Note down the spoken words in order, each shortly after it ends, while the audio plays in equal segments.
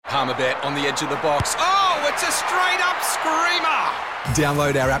Palmerbet on the edge of the box. Oh, it's a straight-up screamer!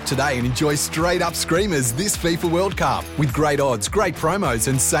 Download our app today and enjoy straight-up screamers this FIFA World Cup with great odds, great promos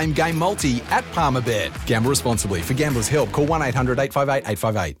and same-game multi at Palmerbet. Gamble responsibly. For Gamblers' Help, call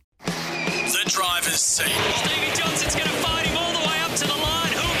 1-800-858-858. The driver's seat. Stevie Johnson's going to fight him all the way up to the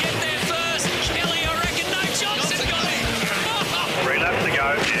line. Who'll get there first? Kelly, I reckon. No, Johnson got it. 3 laps to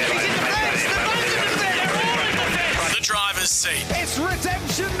go. The driver's seat. It's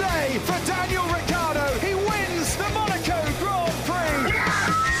redemption day for Daniel Ricciardo. He wins the Monaco Grand Prix.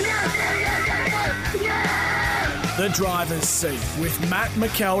 The driver's seat with Matt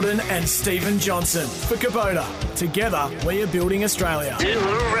McKeldin and Stephen Johnson for Kubota. Together, we are building Australia.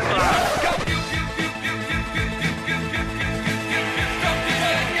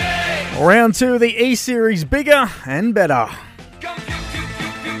 Round 2 of the E-Series, bigger and better.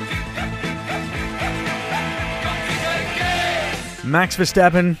 Max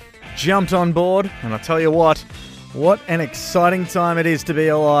Verstappen jumped on board, and I'll tell you what an exciting time it is to be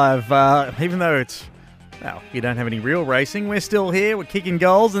alive. Even though you don't have any real racing, we're still here, we're kicking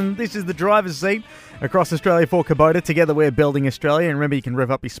goals, and this is the driver's seat across Australia for Kubota. Together we're building Australia, and remember you can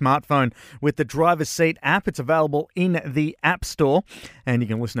rev up your smartphone with the driver's seat app. It's available in the App Store, and you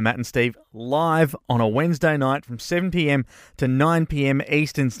can listen to Matt and Steve live on a Wednesday night from 7pm to 9pm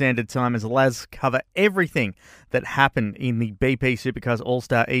Eastern Standard Time as Laz cover everything that happened in the BP Supercars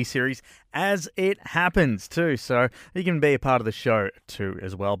All-Star E-Series as it happens too. So you can be a part of the show too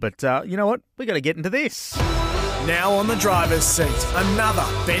as well. But you know what? We got to get into this. Now on the driver's seat, another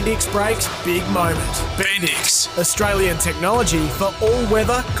Bendix Brakes big moment. Bendix. Australian technology for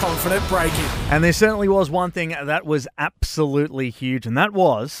all-weather confident braking. And there certainly was one thing that was absolutely huge, and that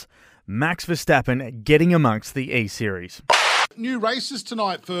was Max Verstappen getting amongst the E-Series. New races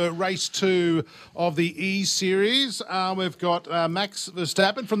tonight for race 2 of the E-Series. We've got Max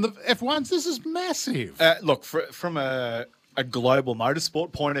Verstappen from the F1s. This is massive. Look, from a global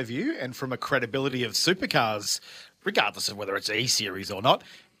motorsport point of view and from a credibility of supercars, regardless of whether it's E-Series or not,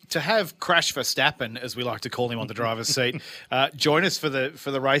 to have Crash Verstappen, as we like to call him on the driver's seat, join us for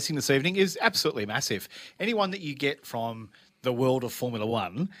the racing this evening is absolutely massive. Anyone that you get from the world of Formula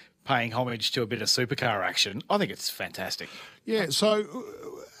One paying homage to a bit of supercar action, I think it's fantastic. Yeah, so,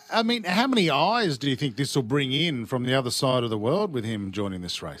 I mean, how many eyes do you think this will bring in from the other side of the world with him joining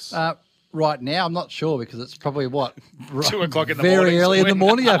this race? Right now, I'm not sure because it's probably 2 o'clock in the morning. Very early in the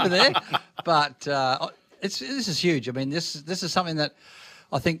morning over there. But this is huge. I mean, this is something that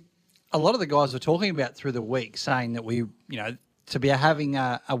I think a lot of the guys were talking about through the week, saying that to be having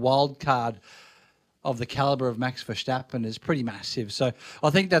a wild card of the caliber of Max Verstappen is pretty massive. So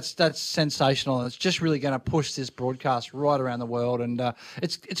I think that's sensational, and it's just really going to push this broadcast right around the world, and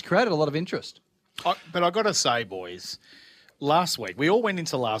it's created a lot of interest. But I got to say, boys, last week we all went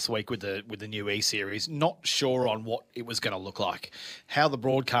into last week with the new E-Series, not sure on what it was going to look like, how the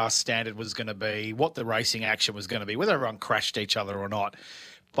broadcast standard was going to be, what the racing action was going to be, whether everyone crashed each other or not.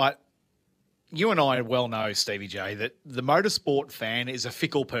 But you and I well know, Stevie J, that the motorsport fan is a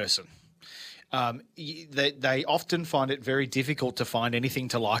fickle person. They often find it very difficult to find anything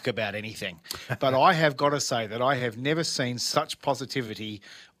to like about anything. But I have got to say that I have never seen such positivity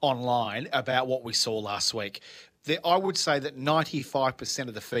online about what we saw last week. I would say that 95%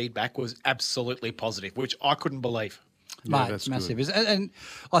 of the feedback was absolutely positive, which I couldn't believe. Mate, that's massive. And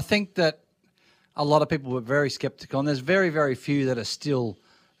I think that a lot of people were very sceptical, and there's very, very few that are still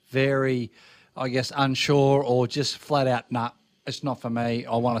very, I guess, unsure or just flat out, nah, it's not for me.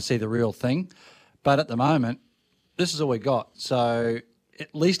 I want to see the real thing. But at the moment, this is all we got. So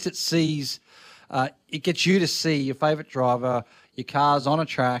at least it gets you to see your favourite driver, your cars on a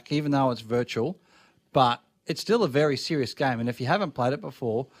track, even though it's virtual. But it's still a very serious game. And if you haven't played it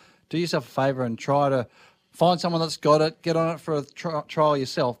before, do yourself a favour and try to find someone that's got it, get on it for a trial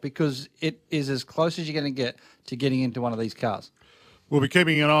yourself, because it is as close as you're going to get to getting into one of these cars. We'll be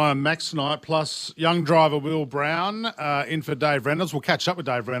keeping an eye on Max tonight, plus young driver Will Brown in for Dave Reynolds. We'll catch up with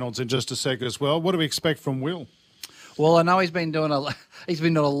Dave Reynolds in just a sec as well. What do we expect from Will? Well, I know he's been doing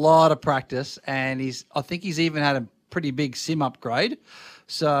a lot of practice, and I think he's even had a pretty big sim upgrade.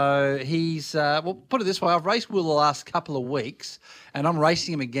 So he's well, put it this way: I've raced Will the last couple of weeks, and I'm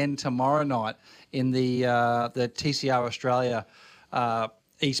racing him again tomorrow night in the TCR Australia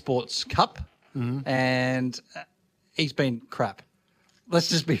Esports Cup, and he's been crap. Let's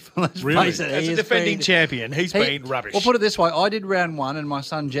face it. As a defending champion, he's been rubbish. Well, put it this way. I did round 1 and my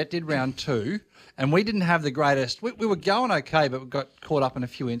son Jet did round 2, and we didn't have the greatest. We were going okay, but we got caught up in a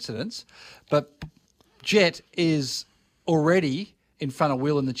few incidents. But Jet is already in front of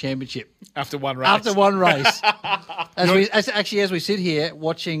Will in the championship. After one race. After one race. As we sit here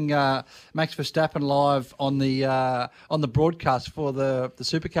watching Max Verstappen live on the broadcast for the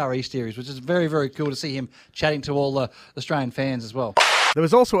Supercar ESeries, which is very, very cool to see him chatting to all the Australian fans as well. There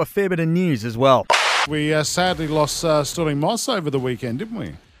was also a fair bit of news as well. We sadly lost Sterling Moss over the weekend, didn't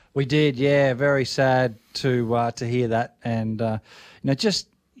we? We did, yeah. Very sad to hear that. And, just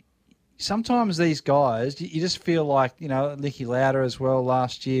sometimes these guys, you just feel like, Nicky Lauda as well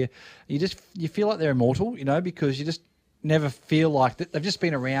last year, you feel like they're immortal, because you just never feel like that. They've just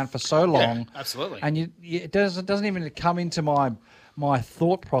been around for so long. Yeah, absolutely. And it doesn't even come into my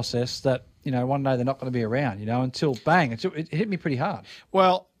thought process that, one day they're not going to be around, until bang, it hit me pretty hard.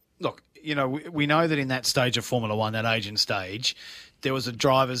 Well, look, we know that in that stage of Formula One, that age and stage, there was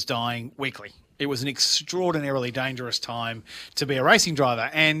drivers dying weekly. It was an extraordinarily dangerous time to be a racing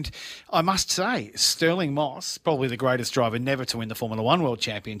driver. And I must say, Sterling Moss, probably the greatest driver never to win the Formula One World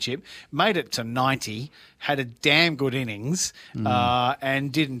Championship, made it to 90, had a damn good innings,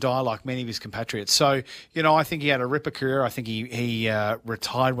 and didn't die like many of his compatriots. So, I think he had a ripper career. I think he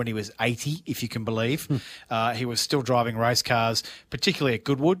retired when he was 80, if you can believe. He was still driving race cars, particularly at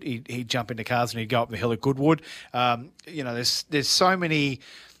Goodwood. He'd jump into cars and he'd go up the hill at Goodwood. There's so many...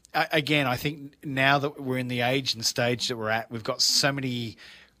 Again, I think now that we're in the age and stage that we're at, we've got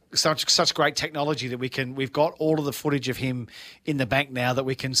such great technology that we've got all of the footage of him in the bank now that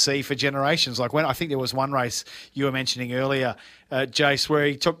we can see for generations. Like I think there was one race you were mentioning earlier, Jace, where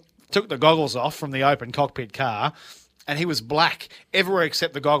he took the goggles off from the open cockpit car, and he was black everywhere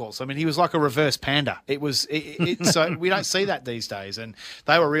except the goggles. I mean, he was like a reverse panda. So we don't see that these days, and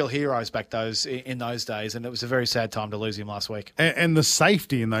they were real heroes in those days, and it was a very sad time to lose him last week. And the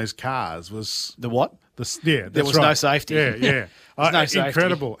safety in those cars was... The what? There was no safety. Yeah. No safety.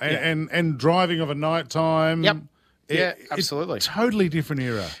 Incredible. And driving of a night time. Yep. Yeah, absolutely. Totally different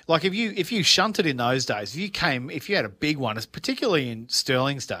era. Like if you shunted in those days, if you had a big one, particularly in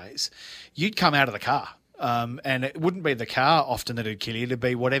Sterling's days, you'd come out of the car. And it wouldn't be the car often that would kill you. It'd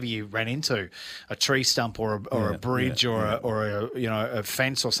be whatever you ran into, a tree stump or a bridge or a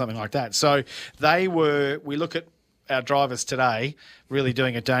fence or something like that. So we look at our drivers today really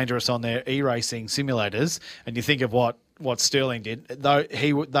doing it dangerous on their e-racing simulators, and you think of what Sterling did.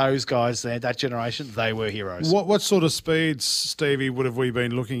 Those guys there, that generation, they were heroes. What sort of speeds, Stevie, would have we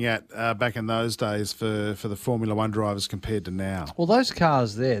been looking at back in those days for the Formula One drivers compared to now? Well, those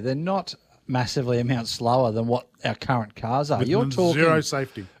cars they're not massively amount slower than what our current cars are. You're talking zero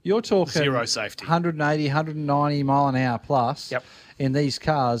safety. You're talking zero safety. 180, 190 mile an hour plus. Yep. In these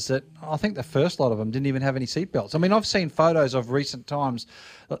cars that I think the first lot of them didn't even have any seatbelts. I mean, I've seen photos of recent times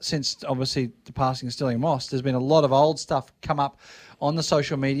since obviously the passing of Sterling Moss. There's been a lot of old stuff come up on the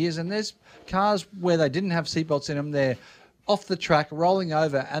social medias, and there's cars where they didn't have seatbelts in them. They're off the track, rolling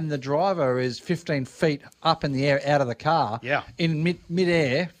over, and the driver is 15 feet up in the air out of the car in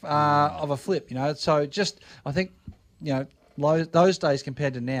mid-air of a flip, So I think, those days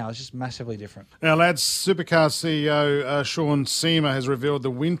compared to now is just massively different. Now, lads, Supercar CEO Sean Seamer has revealed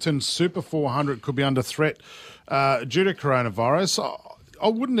the Winton Super 400 could be under threat due to coronavirus. I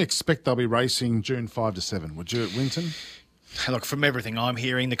wouldn't expect they'll be racing June 5 to 7, would you, at Winton? Look, from everything I'm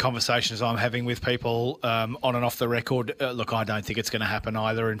hearing, the conversations I'm having with people on and off the record, I don't think it's going to happen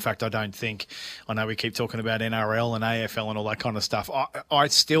either. In fact, I know we keep talking about NRL and AFL and all that kind of stuff. I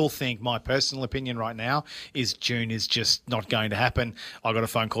still think my personal opinion right now is June is just not going to happen. I got a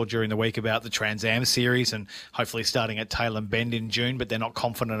phone call during the week about the Trans Am series and hopefully starting at Tail and Bend in June, but they're not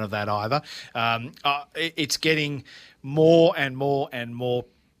confident of that either. It's getting more and more and more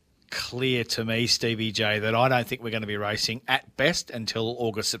clear to me, Stevie J, that I don't think we're going to be racing at best until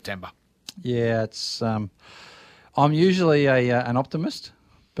August, September. Yeah, it's. I'm usually an optimist,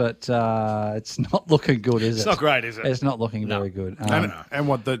 but it's not looking good, is it? It's not great, is it? It's not looking very good. And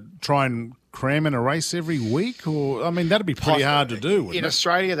what, try and cram in a race every week? Or, I mean, that'd be pretty hard to do, in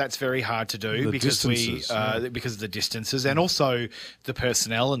Australia, that's very hard to do because of the distances and also the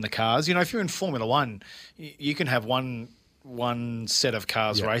personnel and the cars. If you're in Formula One, you can have one set of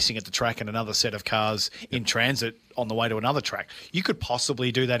cars racing at the track and another set of cars in transit on the way to another track. You could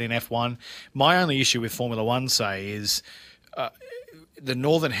possibly do that in F1. My only issue with Formula One, is the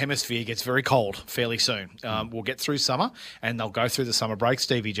Northern Hemisphere gets very cold fairly soon. We'll get through summer and they'll go through the summer break,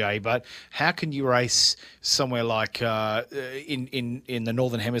 Stevie J, but how can you race somewhere like in the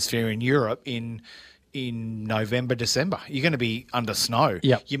Northern Hemisphere in Europe in November, December? You're going to be under snow.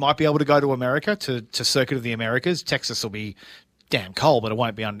 Yep. You might be able to go to America, to Circuit of the Americas. Texas will be damn cold, but it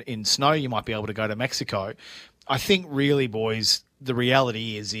won't be in snow. You might be able to go to Mexico. I think really, boys, the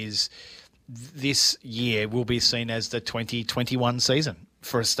reality is this year will be seen as the 2021 season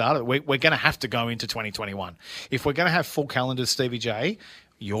for a starter. We're going to have to go into 2021. If we're going to have full calendars, Stevie J,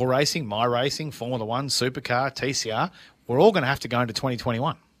 your racing, my racing, Formula One, Supercar, TCR, we're all going to have to go into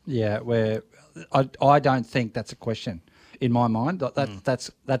 2021. Yeah, I don't think that's a question in my mind.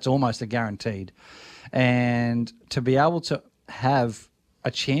 That's almost a guaranteed. And to be able to have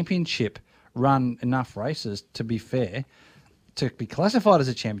a championship run enough races, to be fair, to be classified as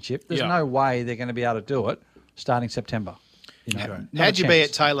a championship, there's no way they're going to be able to do it starting September. How'd you be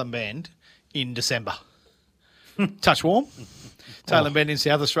at Tailem Bend in December? Touch warm? Tailem Bend in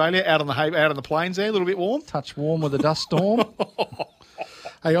South Australia, out on the plains there, a little bit warm? Touch warm with a dust storm.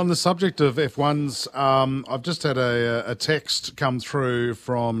 Hey, on the subject of F1s, I've just had a text come through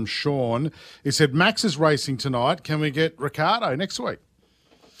from Sean. He said, Max is racing tonight. Can we get Ricciardo next week?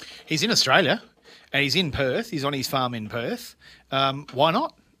 He's in Australia, and he's in Perth. He's on his farm in Perth. Why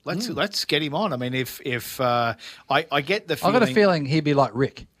not? Let's get him on. I mean, if I get the feeling... I've got a feeling he'd be like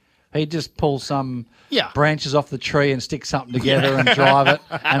Rick. He'd just pull some branches off the tree and stick something together and drive it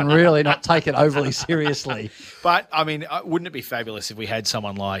and really not take it overly seriously. But, I mean, wouldn't it be fabulous if we had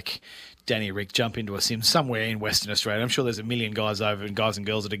someone like Danny Rick jump into a sim somewhere in Western Australia? I'm sure there's a million guys over and guys and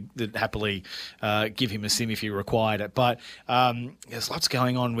girls that happily give him a sim if he required it. But there's lots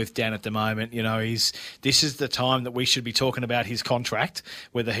going on with Dan at the moment. You know, this is the time that we should be talking about his contract,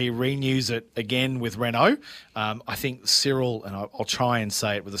 whether he renews it again with Renault. I think Cyril, and I'll try and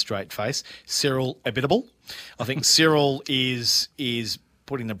say it with a straight face, Cyril Abitable. I think Cyril is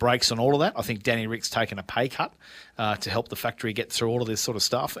putting the brakes on all of that. I think Danny Rick's taken a pay cut to help the factory get through all of this sort of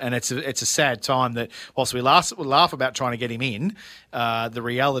stuff. And it's a sad time that whilst we laugh about trying to get him in, the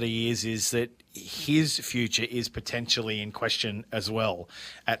reality is that his future is potentially in question as well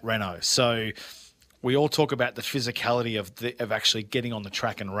at Renault. So we all talk about the physicality of actually getting on the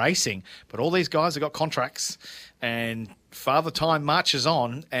track and racing, but all these guys have got contracts, and Father Time marches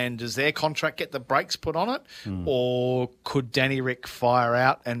on. And does their contract get the brakes put on it, or could Danny Rick fire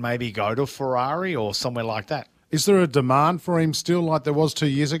out and maybe go to Ferrari or somewhere like that? Is there a demand for him still, like there was 2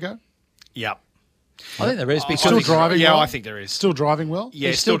 years ago? Yeah. I think there is. Still driving well? Yeah, I think there is. Still driving well? Yeah,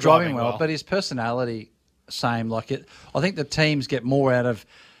 he's still driving well, but his personality, same. Like it, I think the teams get more out of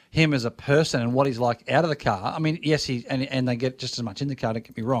him as a person and what he's like out of the car. I mean, yes, and they get just as much in the car, don't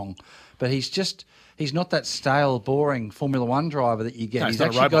get me wrong, but he's not that stale, boring Formula One driver that you get. No, he's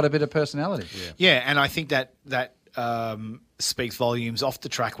actually got a bit of personality. Yeah, and I think that speaks volumes off the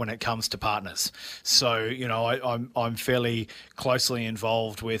track when it comes to partners. So, you know, I'm fairly closely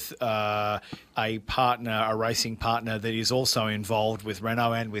involved with a racing partner that is also involved with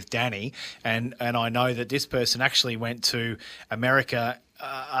Renault and with Danny, and I know that this person actually went to America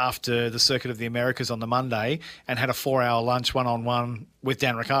after the Circuit of the Americas on the Monday and had a 4-hour lunch one-on-one with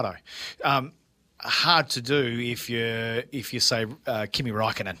Dan Ricciardo. Hard to do if you say Kimi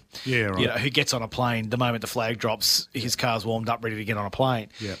Räikkönen, you know, who gets on a plane the moment the flag drops, his car's warmed up, ready to get on a plane.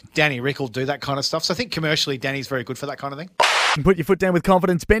 Yeah. Danny Rick will do that kind of stuff. So I think commercially, Danny's very good for that kind of thing. Put your foot down with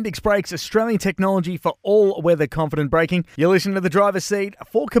confidence. Bendix Brakes, Australian technology for all-weather confident braking. You're listening to the driver's seat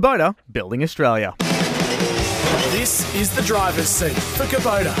for Kubota, building Australia. This is the driver's seat for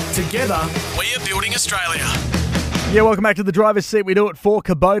Kubota. Together, we are building Australia. Yeah, welcome back to the driver's seat. We do it for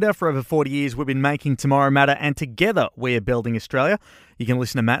Kubota. For over 40 years, we've been making tomorrow matter, and together we are building Australia. You can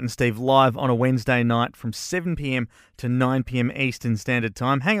listen to Matt and Steve live on a Wednesday night from 7 p.m. to 9 p.m. Eastern Standard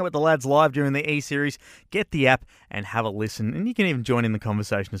Time. Hang out with the lads live during the ESeries, get the app and have a listen, and you can even join in the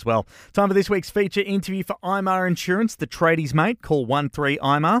conversation as well. Time for this week's feature interview for IMAR Insurance, the tradies mate. Call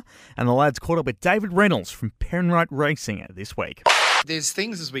 13IMAR, and the lads caught up with David Reynolds from Penrite Racing this week. There's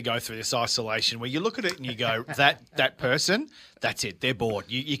things as we go through this isolation where you look at it and you go, that person, that's it, they're bored.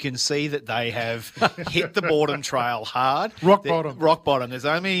 You can see that they have hit the boredom trail hard. Rock bottom. There's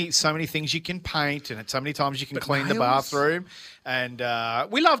only so many things you can paint, and it's so many times you can clean the bathroom. And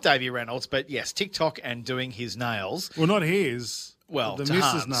we love Davey Reynolds, but yes, TikTok and doing his nails. Well, not his. Well, the to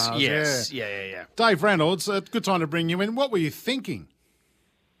missus' Hans. nails. Yes, yeah. Dave Reynolds, good time to bring you in. What were you thinking?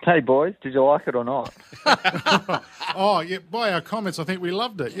 Hey, boys, did you like it or not? Oh, yeah, by our comments, I think we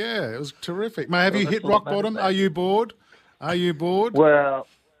loved it. Yeah, it was terrific. May have you hit rock bottom? Are you bored? Well,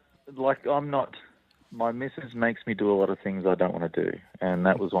 like, I'm not. My missus makes me do a lot of things I don't want to do, and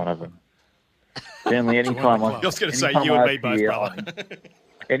that was one of them. Generally, anytime I was going to say you and me both, brother.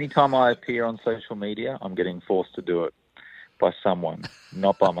 Anytime I appear on social media, I'm getting forced to do it by someone,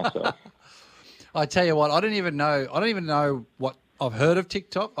 not by myself. I tell you what, I don't even know what. I've heard of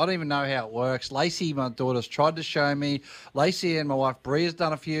TikTok. I don't even know how it works. Lacey, my daughter's tried to show me. Lacey and my wife Bria's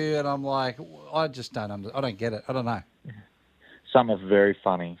done a few, and I'm like, I just don't I don't get it. I don't know. some are very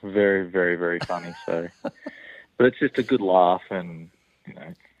funny, very, very, very funny. So, but it's just a good laugh, and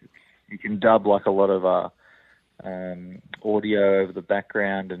you can dub like a lot of audio over the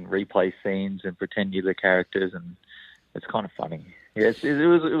background and replay scenes and pretend you're the characters, and it's kind of funny. Yes, it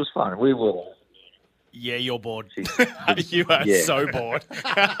was fun. We will. Yeah, you're bored. You are so bored.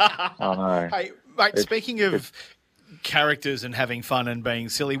 I know. Hey, mate, speaking of characters and having fun and being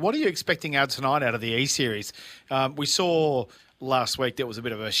silly, what are you expecting out tonight out of the E-Series? We saw last week there was a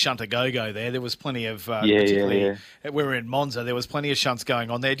bit of a shunt-a-go-go there. There was plenty of, particularly we were in Monza, there was plenty of shunts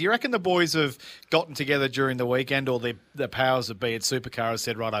going on there. Do you reckon the boys have gotten together during the weekend, or the powers that be at Supercars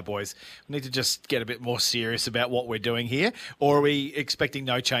said, righto, boys, we need to just get a bit more serious about what we're doing here? Or are we expecting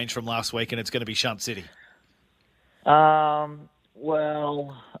no change from last week and it's going to be Shunt City? Well,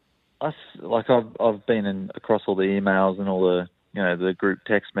 I've been across all the emails and all the the group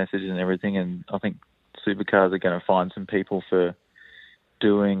text messages and everything, and I think Supercars are going to find some people for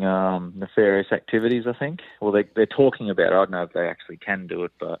doing nefarious activities, I think. Well, they're talking about it. I don't know if they actually can do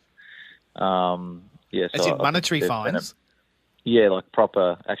it, but yeah. As in monetary fines? Like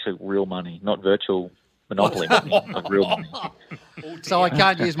proper, actually real money, not virtual Monopoly money, like real money. So I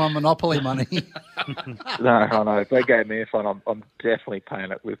can't use my Monopoly money. No, I know. If they gave me a fine, I'm definitely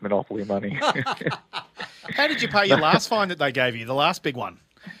paying it with Monopoly money. How did you pay your last fine that they gave you, the last big one?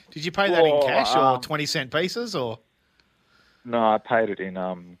 Did you pay that in cash or 20-cent pieces? Or no, I paid it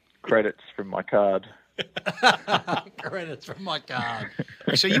in credits from my card. Credits from my card.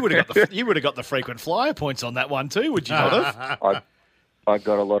 So you would have got the frequent flyer points on that one too, would you not have? I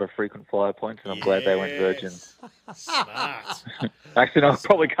got a lot of frequent flyer points, and I'm glad they went Virgin. Smart. Actually, no, I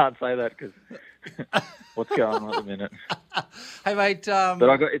probably can't say that because what's going on at the minute. Hey, mate. But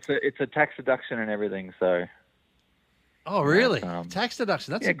I got it's a tax deduction and everything. So. Oh, really? Tax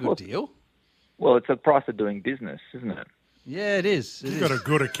deduction. That's a good deal. Well, it's the price of doing business, isn't it? Yeah, it is. You've got a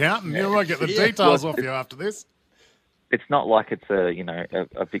good accountant. You might get the details off you after this. It's not like it's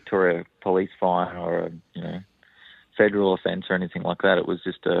a Victoria police fine or a federal offence or anything like that. It was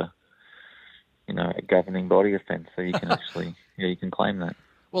just a governing body offence, so you can actually you can claim that.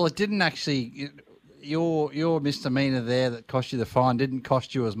 Well, it didn't actually. Your misdemeanor there that cost you the fine didn't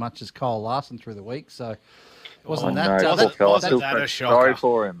cost you as much as Kyle Larson through the week, so wasn't that? Wasn't that a shocker? Sorry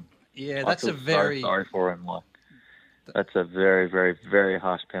for him. Yeah, that's a very sorry for him. Like that's a very, very, very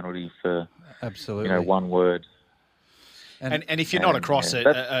harsh penalty for absolutely one word. And if you're not across it,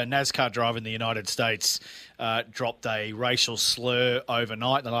 a NASCAR driver in the United States dropped a racial slur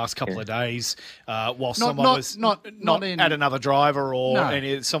overnight in the last couple of days while someone was not at another driver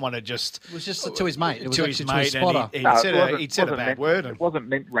or someone had just... It was just to his mate. It was to his mate, to his spotter. And he'd said a bad word. It wasn't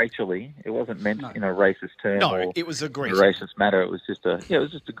meant racially. It wasn't meant in a racist term. No, it was a greeting. A racist matter. It was just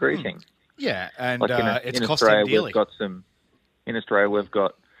a greeting. Yeah, and like it's in cost Australia, him dearly. In Australia, we've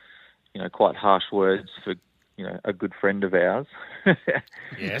got quite harsh words for a good friend of ours.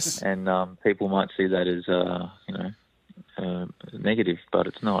 Yes. And people might see that as negative, but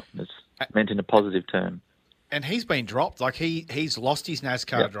it's not. It's meant in a positive term. And he's been dropped. Like he's lost his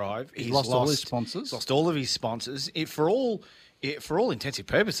NASCAR drive. He's lost all his sponsors. He's lost all of his sponsors. For all intensive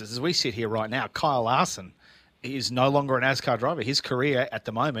purposes, as we sit here right now, Kyle Larson is no longer a NASCAR driver. His career at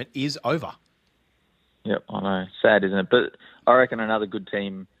the moment is over. Yep, I know. Sad, isn't it? But I reckon another good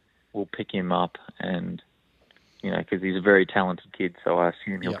team will pick him up, and because he's a very talented kid, so I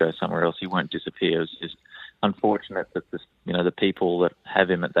assume he'll go somewhere else. He won't disappear. It's just unfortunate that the people that have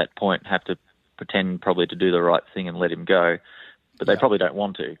him at that point have to pretend probably to do the right thing and let him go, but they probably don't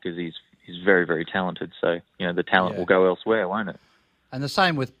want to because he's very, very talented. So the talent will go elsewhere, won't it? And the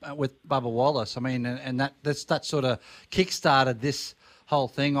same with Bubba Wallace. I mean, and that sort of kick-started this whole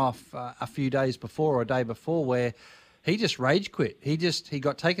thing off a few days before or a day before, where he just rage quit. He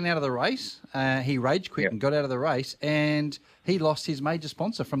got taken out of the race. He rage quit and got out of the race, and he lost his major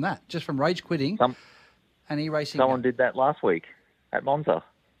sponsor from that, just from rage quitting. And he racing. Someone did that last week at Monza.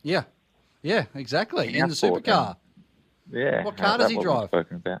 Yeah, exactly. In the supercar. Yeah. What car does he drive?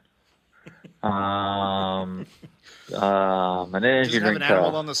 Spoken about. An energy drink car. Does it have an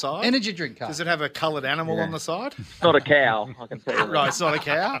animal on the side? Energy drink car. Does it have a coloured animal on the side? It's not a cow, I can tell you. Right, it's not a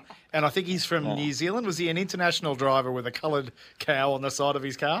cow. And I think he's from New Zealand. Was he an international driver with a coloured cow on the side of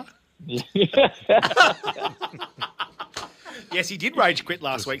his car? Yes, he did rage quit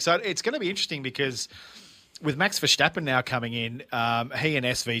last week. So it's going to be interesting because with Max Verstappen now coming in, he and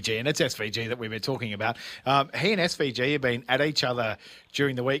SVG, and it's SVG that we've been talking about, he and SVG have been at each other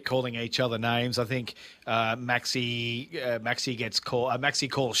during the week, calling each other names. I think Maxi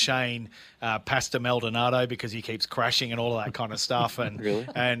calls Shane Pasta Maldonado because he keeps crashing and all of that kind of stuff. And really?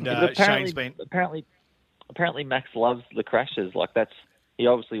 And Shane's Shane's been apparently apparently Max loves the crashes. Like he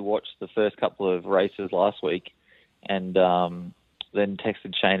obviously watched the first couple of races last week, and then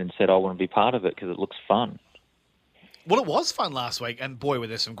texted Shane and said, "I want to be part of it because it looks fun." Well, it was fun last week, and boy, were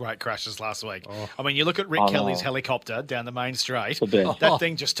there some great crashes last week. I mean, you look at Rick Kelly's helicopter down the main straight. That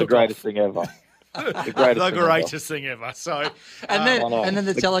thing just took the greatest off. thing ever. The greatest thing ever. So, and then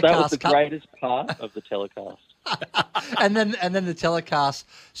the telecast. That was the greatest part of the telecast. and then the telecast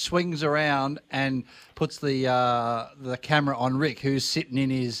swings around and puts the camera on Rick, who's sitting in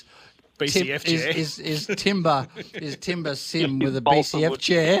his BCF chair. His timber sim with a BCF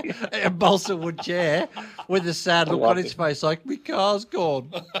chair, a balsa wood chair, with a sad look on his face, like, my car's gone.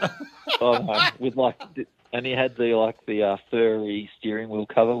 With and he had the furry steering wheel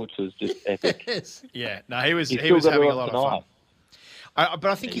cover, which was just epic. Yes. Yeah, no, he was having a lot of fun. But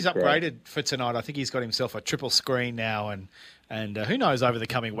I think he's upgraded for tonight. I think he's got himself a triple screen now, and who knows, over the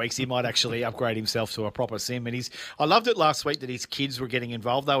coming weeks he might actually upgrade himself to a proper sim. And I loved it last week that his kids were getting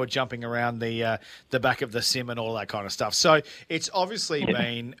involved. They were jumping around the back of the sim and all that kind of stuff. So it's obviously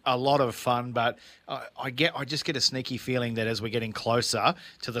been a lot of fun. But I just get a sneaky feeling that as we're getting closer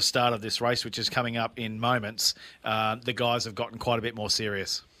to the start of this race, which is coming up in moments, the guys have gotten quite a bit more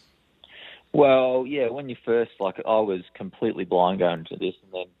serious. Well, yeah, when you first, I was completely blind going to this,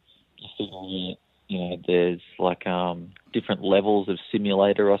 and then you figure, there's different levels of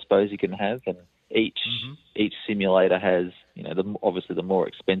simulator, I suppose, you can have, and each simulator has, obviously the more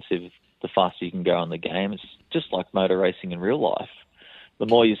expensive, the faster you can go on the game. It's just like motor racing in real life. The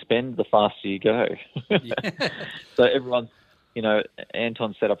more you spend, the faster you go. So everyone's,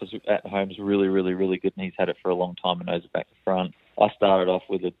 Anton's setup at home is really, really, really good, and he's had it for a long time and knows it back to front. I started off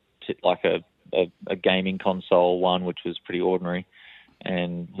with a gaming console one, which was pretty ordinary,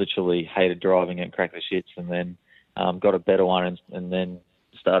 and literally hated driving it, cracked the shits, and then got a better one, and then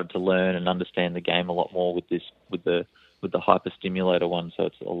started to learn and understand the game a lot more with the hyper stimulator one. So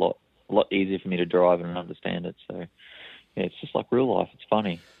it's a lot easier for me to drive and understand it. So yeah, it's just like real life. It's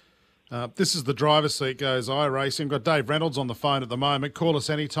funny. This is the driver's seat goes iRacing. Got Dave Reynolds on the phone at the moment. Call us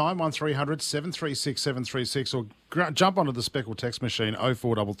anytime, 1300 736 736, or jump onto the Speckle text machine,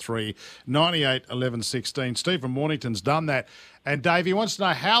 0433 98 11 16. Steve from Mornington's done that. And Dave, he wants to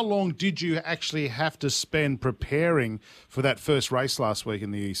know, how long did you actually have to spend preparing for that first race last week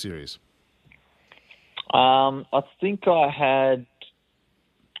in the E-Series? I think I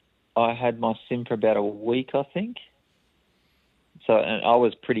had my sim for about a week, I think. So, and I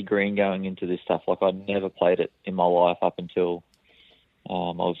was pretty green going into this stuff. I'd never played it in my life up until I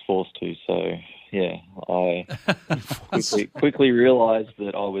was forced to. So, yeah, I quickly realised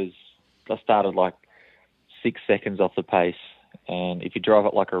that I started 6 seconds off the pace. And if you drive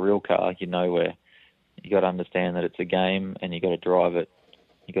it like a real car, where you got to understand that it's a game, and you got to drive it.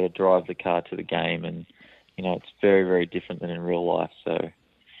 You got to drive the car to the game, and it's very, very different than in real life. So.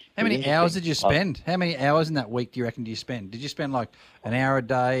 How many hours did you spend? How many hours in that week do you reckon you spend? Did you spend an hour a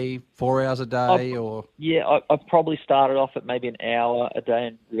day, 4 hours a day, or? Yeah, I probably started off at maybe an hour a day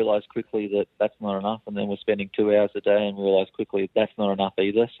and realised quickly that that's not enough, and then we're spending 2 hours a day and realised quickly that's not enough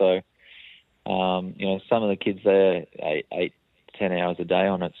either. So, some of the kids there 8 to 10 hours a day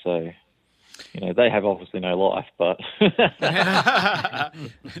on it. So, they have obviously no life, but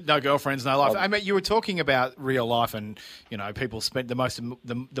no girlfriends, no life. I mean, you were talking about real life, and people spend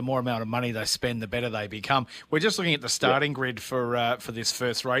the more amount of money they spend, the better they become. We're just looking at the starting grid for this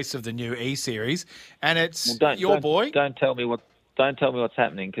first race of the new E-Series, and it's boy. Don't tell me what's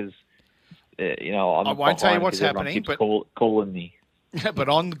happening, because I won't tell you what's happening, but calling me. But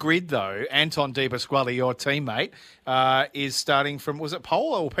on the grid, though, Anton Di Pasquale, your teammate, is starting from, was it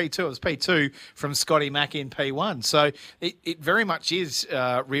pole or P2? It was P2 from Scotty Mack in P1. So it very much is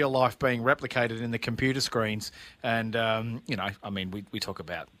real life being replicated in the computer screens. And, we talk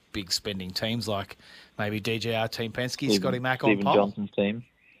about big spending teams like maybe DJR Team Penske, Scotty Mack on pole. Johnson's team.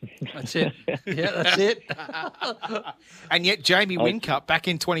 That's it. Yeah, that's it. And yet Jamie Whincup back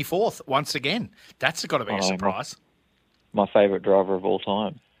in 24th once again. That's got to be a surprise. My favourite driver of all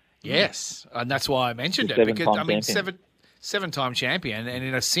time. Yes, and that's why I mentioned it, because seven-time champion, and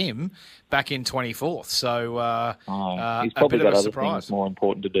in a sim back in 24th. So he's probably got other surprise. Things more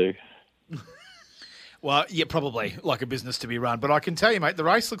important to do. Well, yeah, probably like a business to be run. But I can tell you, mate, the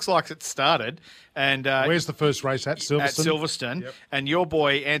race looks like it's started. And where's the first race at? Silverstone. At Silverstone, yep. And your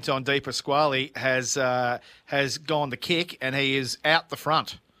boy Anton Di Pasquale has gone the kick, and he is out the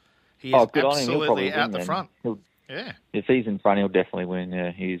front. He is absolutely out the front. Yeah. If he's in front, he'll definitely win.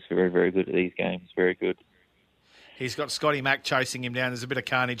 Yeah, he's very, very good at these games. Very good. He's got Scotty Mack chasing him down. There's a bit of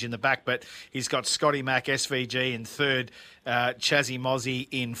carnage in the back, but he's got Scotty Mack, SVG in third, Chazzy Mozzie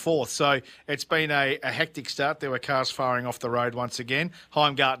in fourth. So it's been a hectic start. There were cars firing off the road once again.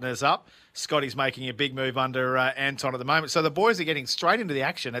 Heimgartner's up. Scotty's making a big move under Anton at the moment. So the boys are getting straight into the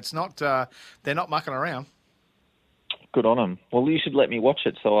action. It's not they're not mucking around. Good on them. Well, you should let me watch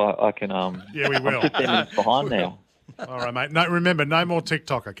it so I can. Yeah, we will. I'm 15 minutes behind now. All right, mate. No, remember, no more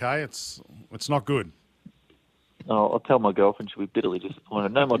TikTok, okay? It's not good. Oh, I'll tell my girlfriend she'll be bitterly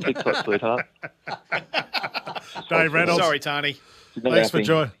disappointed. No more TikTok, sweetheart. Dave Reynolds. Sorry, Tony. Thanks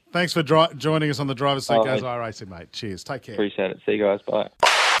for joining us on the Driver's Seat Goes iRacing, mate. Cheers. Take care. Appreciate it. See you guys. Bye.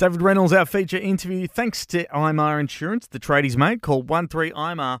 David Reynolds, our feature interview, thanks to IMAR Insurance, the tradies mate. Call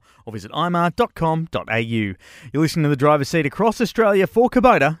 13IMAR or visit imar.com.au. You're listening to the Driver's Seat across Australia for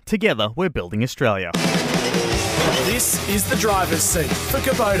Kubota. Together, we're building Australia. This is the Driver's Seat for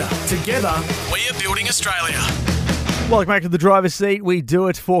Kubota. Together, We're building Australia. Welcome back to the Driver's Seat. We do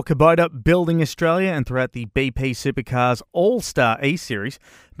it for Kubota, building Australia, and throughout the BP Supercars All-Star E-Series.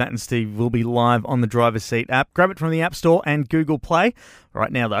 Matt and Steve will be live on the Driver's Seat app. Grab it from the App Store and Google Play.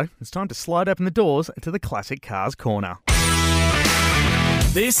 Right now, though, it's time to slide open the doors to the Classic Cars Corner.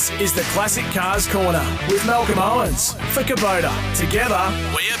 this is the Classic Cars Corner with Malcolm Owens for Kubota. Together,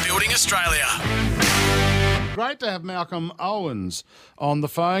 We're building Australia. Great to have Malcolm Owens on the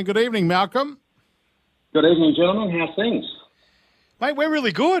phone. Good evening, Malcolm. Good evening, gentlemen. How's things? Mate, we're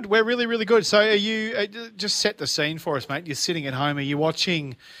really good. We're really, really good. So are you, just set the scene for us, mate. You're sitting at home. Are you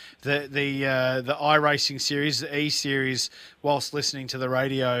watching the iRacing series, the E-Series, whilst listening to the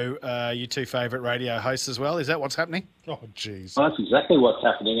radio, your two favourite radio hosts as well? Is that what's happening? Oh, jeez. Well, that's exactly what's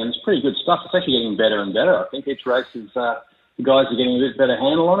happening, and it's pretty good stuff. It's actually getting better and better. I think each race is, the guys are getting a bit better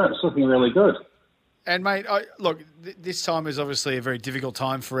handle on it. It's looking really good. And, mate, look, this time is obviously a very difficult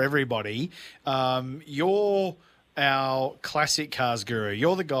time for everybody. You're our classic cars guru.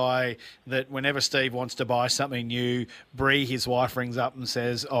 You're the guy that whenever Steve wants to buy something new, Bree, his wife, rings up and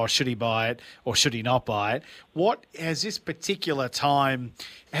says, oh, should he buy it or should he not buy it? What has this particular time,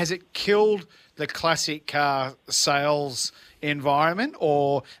 has it killed the classic car sales environment,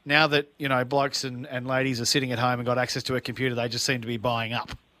 or now that, you know, blokes and ladies are sitting at home and got access to a computer, they just seem to be buying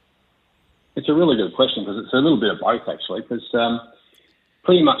up? It's a really good question because it's a little bit of both, actually, because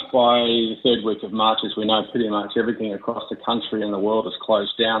pretty much by the third week of March, as we know, pretty much everything across the country and the world is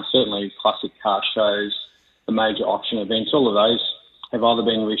closed down. Certainly classic car shows, the major auction events, all of those have either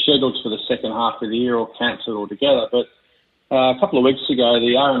been rescheduled for the second half of the year or cancelled altogether. But a couple of weeks ago,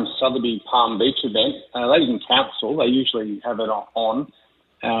 the RM Sotheby Palm Beach event, they didn't cancel. They usually have it on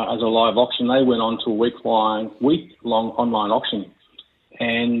as a live auction. They went on to a week-long online auction.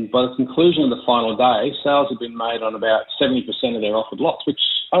 And by the conclusion of the final day, sales have been made on about 70% of their offered lots, which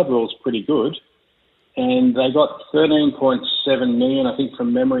overall is pretty good. And they got 13.7 million, I think,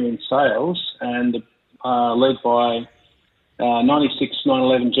 from memory in sales, and led by 96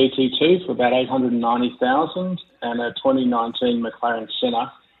 911 GT2 for about 890,000, and a 2019 McLaren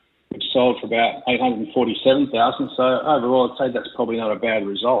Senna, which sold for about 847,000. So overall, I'd say that's probably not a bad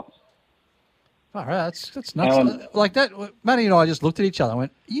result. All right, that's nuts. Like that, Matty and I just looked at each other and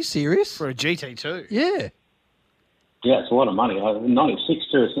went, are you serious? For a GT2? Yeah. Yeah, it's a lot of money.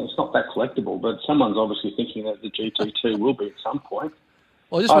 96 too, it's not that collectable, but someone's obviously thinking that the GT2 will be at some point.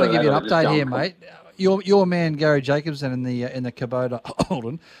 Well, I just want to give you an update here, mate. Your man, Gary Jacobson, in the Kubota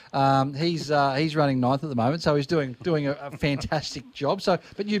Holden, he's running ninth at the moment, so he's doing a fantastic job. So,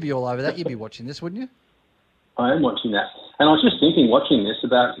 but you'd be all over that. You'd be watching this, wouldn't you? I am watching that. And I was just thinking, watching this,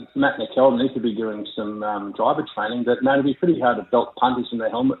 about Matt McKeldin. He could be doing some driver training, but no, it'd be pretty hard to belt punters in the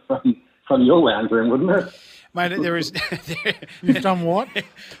helmet from your lounge room, wouldn't it? Mate, there is. You've done what?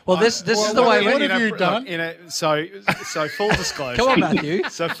 Well, this is the way. What have you done? So full disclosure. Come on, Matthew.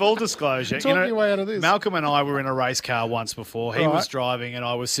 So full disclosure. Talk your way out of this. Malcolm and I were in a race car once before. He was driving and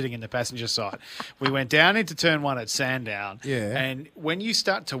I was sitting in the passenger side. We went down into turn one at Sandown. Yeah. And when you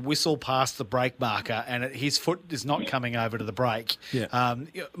start to whistle past the brake marker and his foot is not coming over to the brake,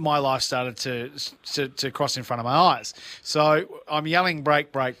 my life started to cross in front of my eyes. So I'm yelling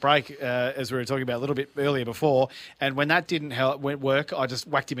brake, brake, brake, as we were talking about a little bit earlier before. And when that didn't work, I just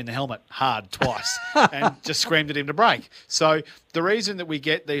whacked him in the helmet hard twice and just screamed at him to brake. So the reason that we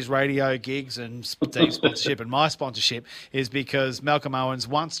get these radio gigs and Steve's sponsorship and my sponsorship is because Malcolm Owens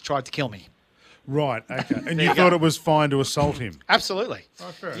once tried to kill me. Right, okay. And you thought it was fine to assault him? Absolutely.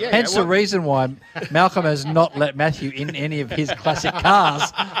 Oh, fair Yeah, Hence well, the reason why Malcolm has not let Matthew in any of his classic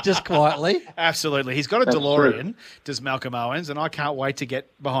cars, just quietly. absolutely. He's got a That's DeLorean, true. does Malcolm Owens, and I can't wait to get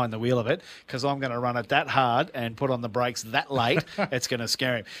behind the wheel of it because I'm going to run it that hard and put on the brakes that late. It's going to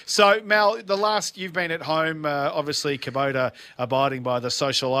scare him. So, Mal, you've been at home, obviously, Kubota abiding by the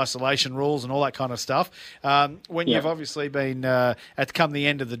social isolation rules and all that kind of stuff. When you've obviously been come the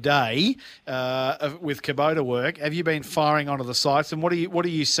end of the day with Kubota work, have you been firing onto the sites? And what are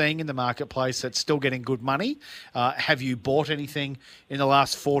you seeing in the marketplace that's still getting good money? Have you bought anything in the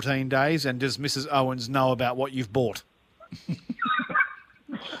last 14 days? And does Mrs. Owens know about what you've bought?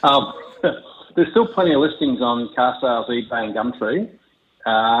 There's still plenty of listings on car sales, eBay and Gumtree. And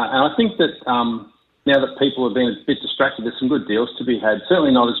I think that now that people have been a bit distracted, there's some good deals to be had.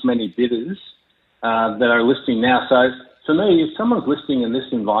 Certainly not as many bidders that are listing now. So for me, if someone's listing in this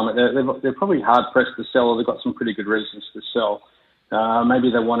environment, they're probably hard-pressed to sell, or they've got some pretty good reasons to sell. Maybe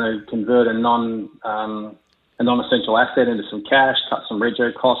they want to convert a non-essential asset into some cash, cut some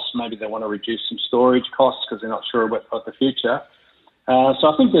rego costs. Maybe they want to reduce some storage costs because they're not sure about the future. So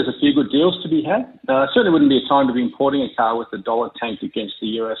I think there's a few good deals to be had. Certainly wouldn't be a time to be importing a car with the dollar tanked against the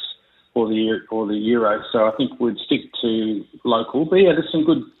US or the euro. So I think we'd stick to local. But yeah, there's some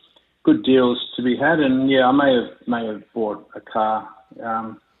good deals to be had. And yeah, I may have bought a car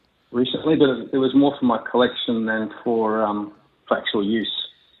recently, but it was more for my collection than for actual use.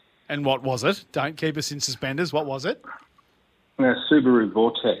 And what was it? Don't keep us in suspenders. What was it? A Subaru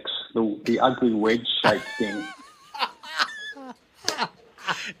Vortex, the ugly wedge-shaped thing.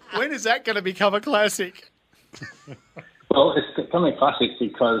 When is that going to become a classic? Well, it's becoming a classic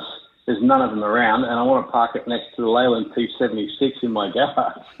because there's none of them around, and I want to park it next to the Leyland P76 in my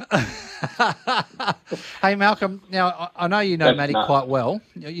garage. Hey, Malcolm. Now I know you know Matty quite well.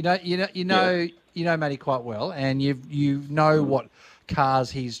 You know Matty quite well, and you know what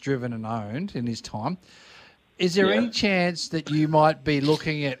cars he's driven and owned in his time. Is there any chance that you might be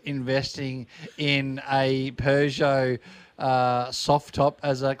looking at investing in a Peugeot soft top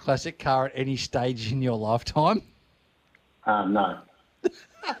as a classic car at any stage in your lifetime? No.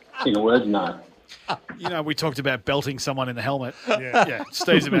 In a word, no. You know, we talked about belting someone in the helmet. Yeah.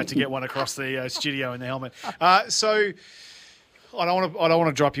 Steve's about to get one across the studio in the helmet. So I don't want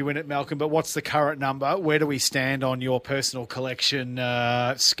to drop you in it, Malcolm, but what's the current number? Where do we stand on your personal collection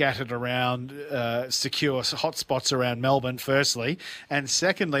scattered around secure hotspots around Melbourne, firstly? And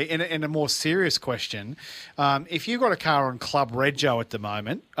secondly, in a more serious question, if you've got a car on Club Rego at the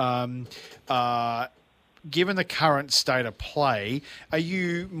moment, given the current state of play,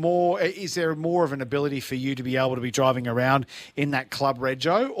 is there more of an ability for you to be able to be driving around in that Club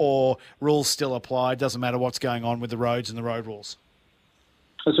Rego, or rules still apply? Doesn't matter what's going on with the roads and the road rules?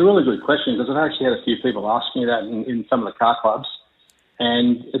 It's a really good question because I've actually had a few people ask me that in some of the car clubs.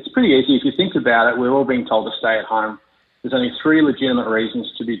 And it's pretty easy. If you think about it, we're all being told to stay at home. There's only 3 legitimate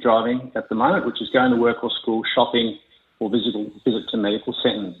reasons to be driving at the moment, which is going to work or school, shopping, or visit to medical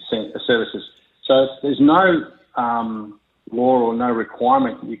services. So there's no law or no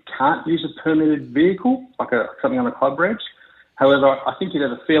requirement that you can't use a permitted vehicle, like something on a club reg. However, I think you'd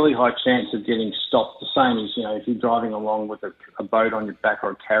have a fairly high chance of getting stopped, the same as, if you're driving along with a boat on your back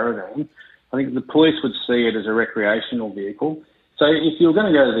or a caravan. I think the police would see it as a recreational vehicle. So if you're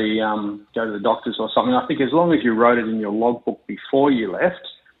going to go to the doctors or something, I think as long as you wrote it in your logbook before you left,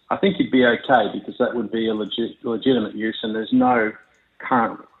 I think you'd be okay, because that would be a legitimate use, and there's no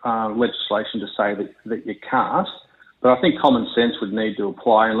current legislation to say that you can't. But I think common sense would need to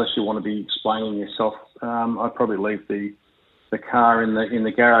apply unless you want to be explaining yourself. I'd probably leave the car in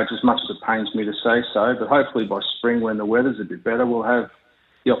the garage, as much as it pains me to say so. But hopefully by spring, when the weather's a bit better, we'll have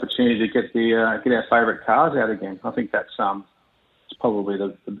the opportunity to get our favourite cars out again. I think that's it's probably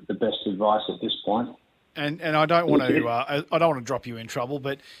the best advice at this point. And I don't want to drop you in trouble,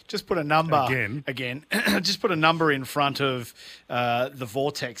 but just put a number again. Just put a number in front of the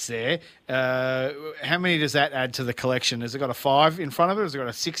Vortex there. How many does that add to the collection? Has it got a 5 in front of it? Has it got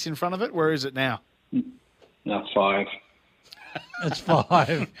a 6 in front of it? Where is it now? No, 5. It's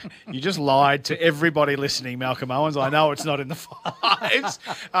 5. You just lied to everybody listening, Malcolm Owens. I know it's not in the 5s.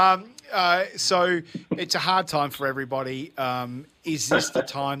 So it's a hard time for everybody. Is this the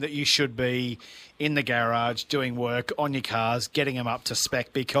time that you should be in the garage doing work on your cars, getting them up to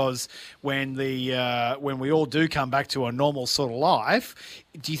spec? Because when we all do come back to a normal sort of life,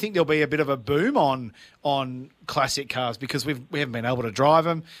 do you think there'll be a bit of a boom on classic cars? Because we haven't been able to drive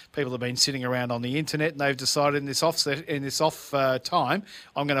them. People have been sitting around on the internet, and they've decided in this off time,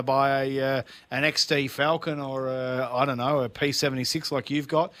 I'm going to buy an XT Falcon or a P76 like you've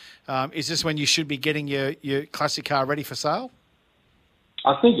got. Is this when you should be getting your classic car ready for sale?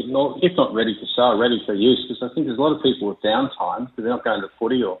 I think, if not ready for sale, ready for use, because I think there's a lot of people with downtime because they're not going to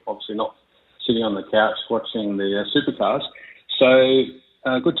footy or obviously not sitting on the couch watching the supercars. So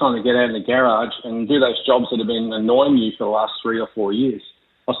a good time to get out in the garage and do those jobs that have been annoying you for the last 3 or 4 years.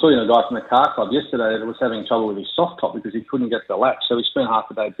 I saw a guy from the car club yesterday that was having trouble with his soft top because he couldn't get the latch. So he spent half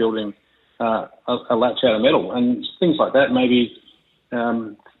the day building a latch out of metal and things like that. Maybe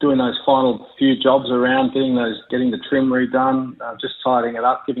doing those final few jobs around, getting the trim redone, just tidying it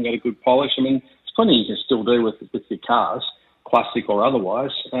up, giving it a good polish. I mean, there's plenty you can still do with your cars, classic or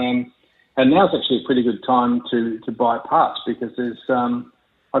otherwise. And now's actually a pretty good time to buy parts because there's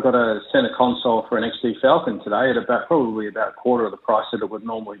I got a centre console for an XD Falcon today at probably about a quarter of the price that it would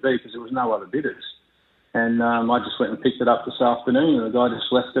normally be because there was no other bidders. And I just went and picked it up this afternoon, and the guy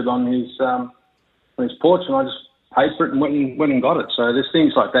just left it on his porch, and I just paid for it and went and got it. So there's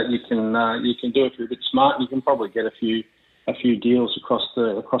things like that you can do if you're a bit smart. You can probably get a few deals across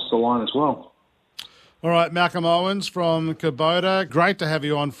the line as well. All right, Malcolm Owens from Kubota. Great to have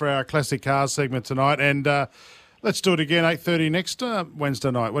you on for our Classic Cars segment tonight. And let's do it again, 8:30 next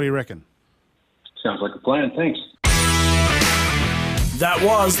Wednesday night. What do you reckon? Sounds like a plan. Thanks. That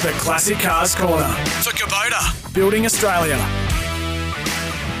was the Classic Cars Corner For Kubota. Building Australia.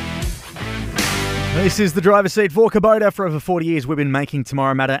 This is the driver's seat for Kubota. For over 40 years, we've been making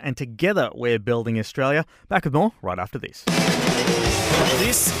tomorrow matter, and together we're building Australia. Back with more right after this.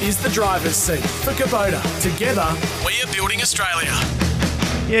 This is the driver's seat for Kubota. Together, We are building Australia.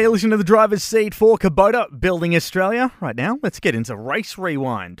 Yeah, listen to the driver's seat for Kubota, building Australia. Right now, let's get into Race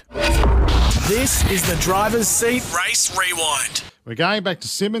Rewind. this is the driver's seat. Race Rewind. We're going back to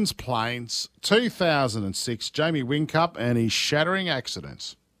Simmons Plains, 2006, Jamie Whincup and his shattering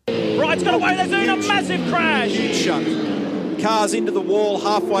accidents. Right, it's got away. There's been a massive crash. Huge shunt. Cars into the wall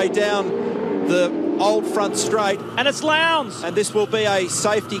halfway down the old front straight. And it's Lowndes. And this will be a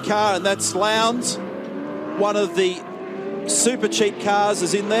safety car, and that's Lowndes. One of the super cheap cars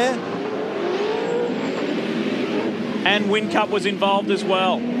is in there. And Whincup was involved as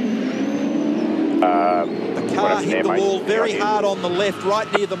well. The car hit the wall very hard on the left,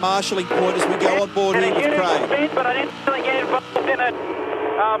 right near the marshalling point as we go on board here with Craig. But I didn't really get involved in it.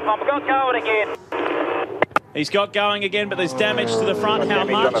 I've got going again. He's got going again, but there's damage to the front. How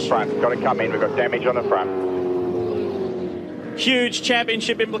damage much? on the front. Got to come in. We've got damage on the front. Huge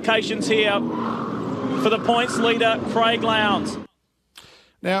championship implications here for the points leader, Craig Lowndes.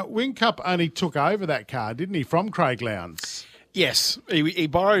 Now, Whincup only took over that car, didn't he, from Craig Lowndes? Yes, he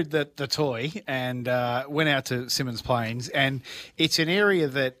borrowed the toy and went out to Simmons Plains, and it's an area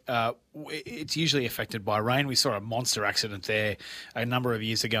that it's usually affected by rain. We saw a monster accident there a number of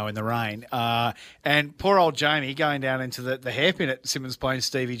years ago in the rain, and poor old Jamie going down into the hairpin at Simmons Plains,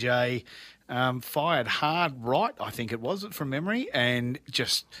 Stevie J fired hard right, I think it was, from memory, and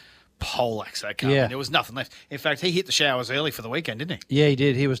just poleaxed that car. Yeah. There was nothing left. In fact, he hit the showers early for the weekend, didn't he? Yeah, he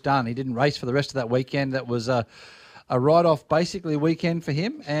did. He was done. He didn't race for the rest of that weekend. That was a write-off, basically, weekend for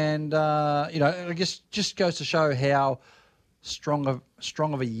him. And, I guess just goes to show how strong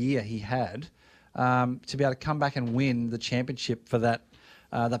of a year he had to be able to come back and win the championship for that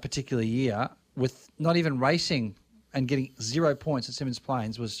particular year with not even racing and getting 0 points at Simmons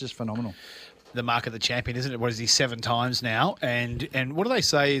Plains was just phenomenal. The mark of the champion, isn't it? What is he, 7 times now? And what do they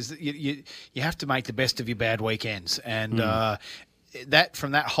say is that you have to make the best of your bad weekends. And that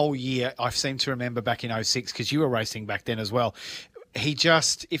from that whole year, I seem to remember back in 06, because you were racing back then as well,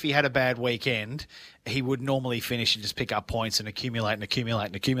 if he had a bad weekend, he would normally finish and just pick up points and accumulate.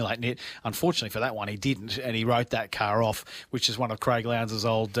 And unfortunately for that one, he didn't, and he wrote that car off, which is one of Craig Lowndes'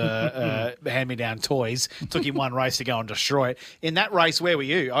 old hand-me-down toys. Took him one race to go and destroy it. In that race, where were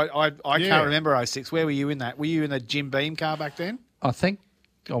you? I can't remember 06. Where were you in that? Were you in the Jim Beam car back then? I think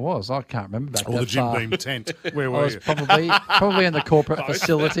I was. I can't remember back then. Or the Jim Beam tent. Where were I was you? probably in the corporate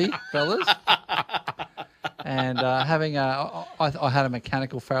facility, fellas. And I had a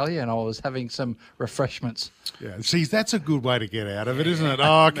mechanical failure, and I was having some refreshments. Yeah, see, that's a good way to get out of it, isn't it?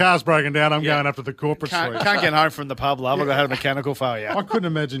 Oh, car's broken down. I'm going up to the corporate suite. Can't get home from the pub, love. I've had a mechanical failure. I couldn't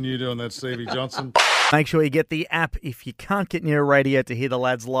imagine you doing that, Stevie Johnson. Make sure you get the app if you can't get near a radio to hear the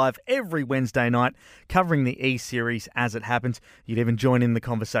lads live every Wednesday night, covering the E-Series as it happens. You'd even join in the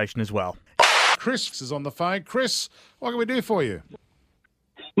conversation as well. Chris is on the phone. Chris, what can we do for you?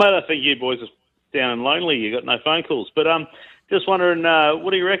 Mate, I think you boys are down and lonely. You got no phone calls. But just wondering,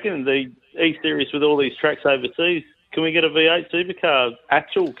 what do you reckon, the E-Series with all these tracks overseas? Can we get a V8 supercar,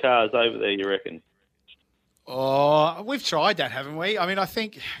 actual cars over there, you reckon? Oh, we've tried that, haven't we? I mean, I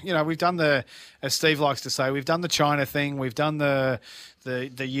think, we've done as Steve likes to say, we've done the China thing, we've done the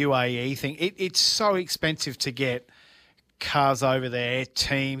UAE thing. It's so expensive to get cars over there,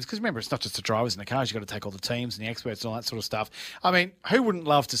 teams, because remember, it's not just the drivers in the cars, you've got to take all the teams and the experts and all that sort of stuff. I mean, who wouldn't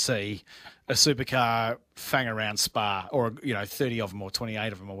love to see a supercar fang around Spa, or 30 of them or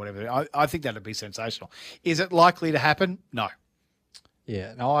 28 of them or whatever? I think that'd be sensational. Is it likely to happen? No.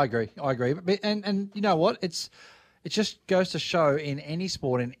 Yeah, no, I agree. But and you know what? It just goes to show in any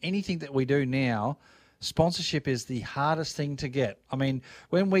sport, in anything that we do now, sponsorship is the hardest thing to get. I mean,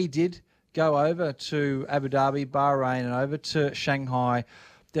 when we did go over to Abu Dhabi, Bahrain, and over to Shanghai,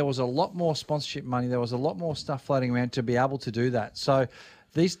 there was a lot more sponsorship money. There was a lot more stuff floating around to be able to do that. So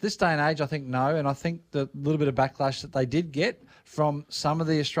this day and age, I think no, and I think the little bit of backlash that they did get from some of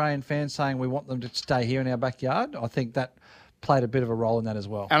the Australian fans saying we want them to stay here in our backyard, I think that played a bit of a role in that as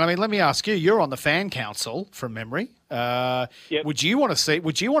well. And I mean, let me ask you: you're on the fan council from memory. Yep. Would you want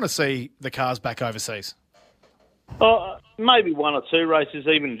to see the cars back overseas? Maybe one or two races,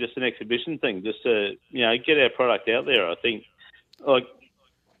 even just an exhibition thing, just to get our product out there. I think,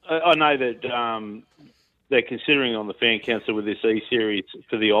 I know that they're considering on the fan council with this ESeries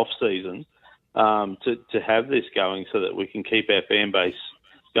for the off season to have this going so that we can keep our fan base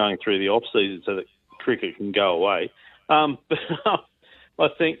going through the off season so that cricket can go away. But I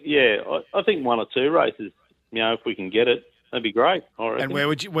think, I think one or two races, if we can get it, that'd be great. And where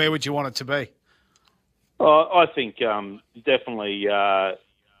would you want it to be? I think definitely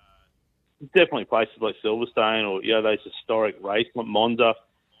places like Silverstone or those historic races like Monza,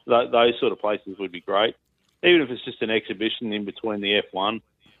 those sort of places would be great. Even if it's just an exhibition in between the F1,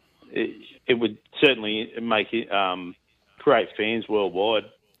 it would certainly make it create fans worldwide.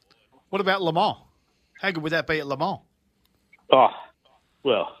 What about Le Mans? How good would that be at Le Mans? Oh,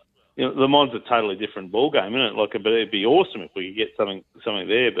 well, Le Mans is a totally different ball game, isn't it? But it'd be awesome if we could get something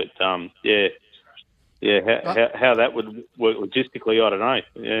there. But how that would work logistically, I don't know.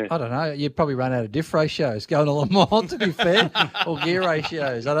 Yeah, I don't know. You'd probably run out of diff ratios going to Le Mans, to be fair, or gear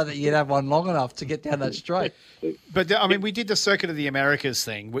ratios. I don't think you'd have one long enough to get down that straight. But I mean, we did the Circuit of the Americas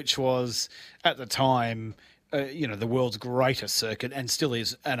thing, which was at the time, the world's greatest circuit, and still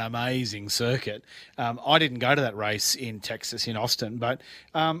is an amazing circuit. I didn't go to that race in Texas, in Austin, but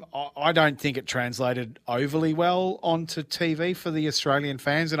I don't think it translated overly well onto TV for the Australian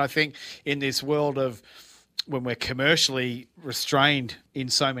fans. And I think in this world of when we're commercially restrained in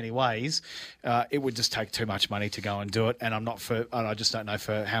so many ways, it would just take too much money to go and do it. And I just don't know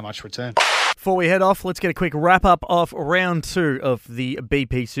for how much return. Before we head off, let's get a quick wrap-up of round 2 of the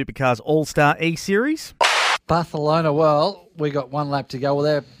BP Supercars All-Star E-Series. Barcelona, well, we got 1 lap to go. Well,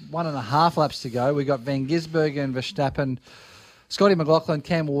 they're 1.5 laps to go. We got Van Gisbergen, Verstappen, Scotty McLaughlin,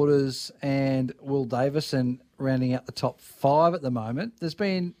 Cam Waters, and Will Davison rounding out the top 5 at the moment. There's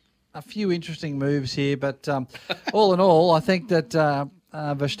been a few interesting moves here, but all in all, I think that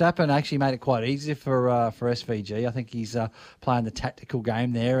Verstappen actually made it quite easy for SVG. I think he's playing the tactical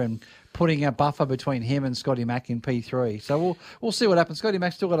game there and putting a buffer between him and Scotty Mack in P3. So we'll see what happens. Scotty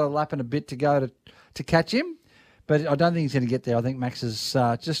Mack's still got a lap and a bit to go to catch him, but I don't think he's going to get there. I think Max has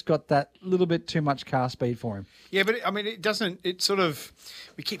just got that little bit too much car speed for him. Yeah, but I mean,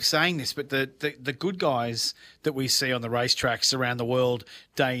 we keep saying this, but the good guys that we see on the racetracks around the world,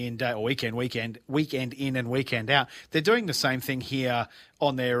 day in, day or weekend in and weekend out, they're doing the same thing here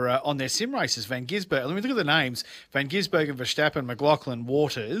on their sim races. Van Gisbergen, let me look at the names: Van Gisbergen, Verstappen, McLaughlin,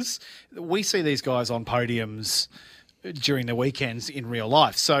 Waters. We see these guys on podiums during the weekends in real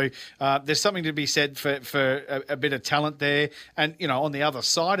life. So there's something to be said for a bit of talent there. And, on the other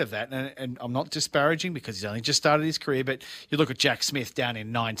side of that, and I'm not disparaging because he's only just started his career, but you look at Jack Smith down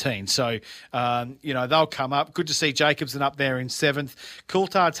in 19. So, they'll come up. Good to see Jacobsen up there in 7th.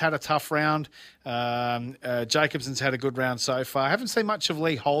 Coulthard's had a tough round. Jacobsen's had a good round so far. I haven't seen much of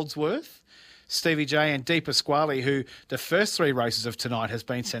Lee Holdsworth, Stevie J, and Deepa Pasquale, who the first 3 races of tonight has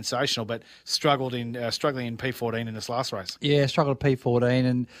been sensational, but struggling in P14 in this last race. Yeah, struggled at P14,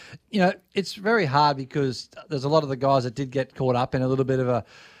 and it's very hard because there's a lot of the guys that did get caught up in a little bit of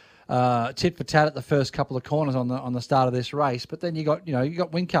a tit for tat at the first couple of corners on the start of this race. But then you got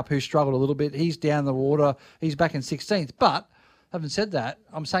Whincup, who struggled a little bit. He's down the water. He's back in 16th, but. Having said that,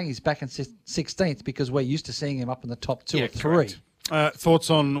 I'm saying he's back in 16th because we're used to seeing him up in the top 2 or 3. Correct. Thoughts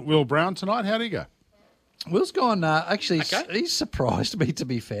on Will Brown tonight? How did he go? Will's gone, he's surprised me, to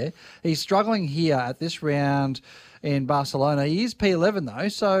be fair. He's struggling here at this round in Barcelona. He is P11, though,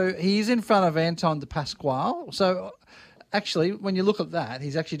 so he's in front of Anton de Pasquale. So, actually, when you look at that,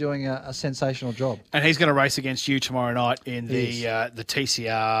 he's actually doing a sensational job. And he's going to race against you tomorrow night in the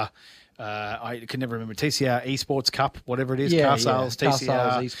TCR I can never remember, TCR Esports Cup, whatever it is, Yeah, Car Sales, Car TCR.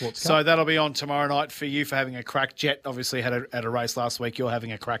 Sales Esports Cup. So that'll be on tomorrow night for you for having a crack. Jet obviously had a race last week. You're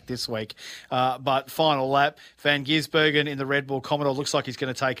having a crack this week. But final lap, Van Gisbergen in the Red Bull Commodore looks like he's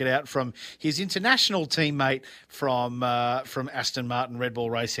going to take it out from his international teammate from Aston Martin Red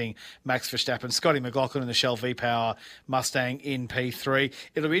Bull Racing, Max Verstappen. Scotty McLaughlin in the Shell V-Power Mustang in P3.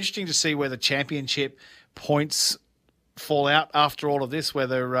 It'll be interesting to see where the championship points fall out after all of this,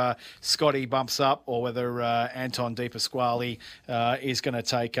 whether Scotty bumps up or whether Anton De Pasquale is going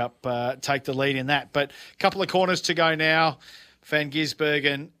to take the lead in that. But a couple of corners to go now. Van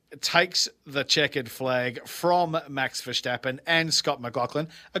Gisbergen takes the checkered flag from Max Verstappen and Scott McLaughlin.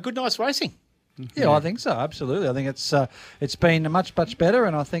 A good night's racing. Yeah, I think so. Absolutely. I think it's been much better,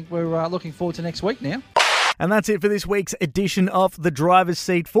 and I think we're looking forward to next week now. And that's it for this week's edition of The Driver's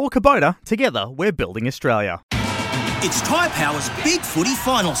Seat for Kubota. Together, we're building Australia. It's Tyre Power's Big Footy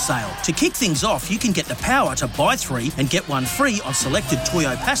Final Sale. To kick things off, you can get the power to buy 3 and get 1 free on selected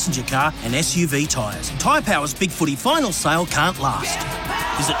Toyo passenger car and SUV tyres. Tyre Power's Big Footy Final Sale can't last.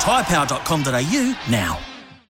 Visit tyrepower.com.au now.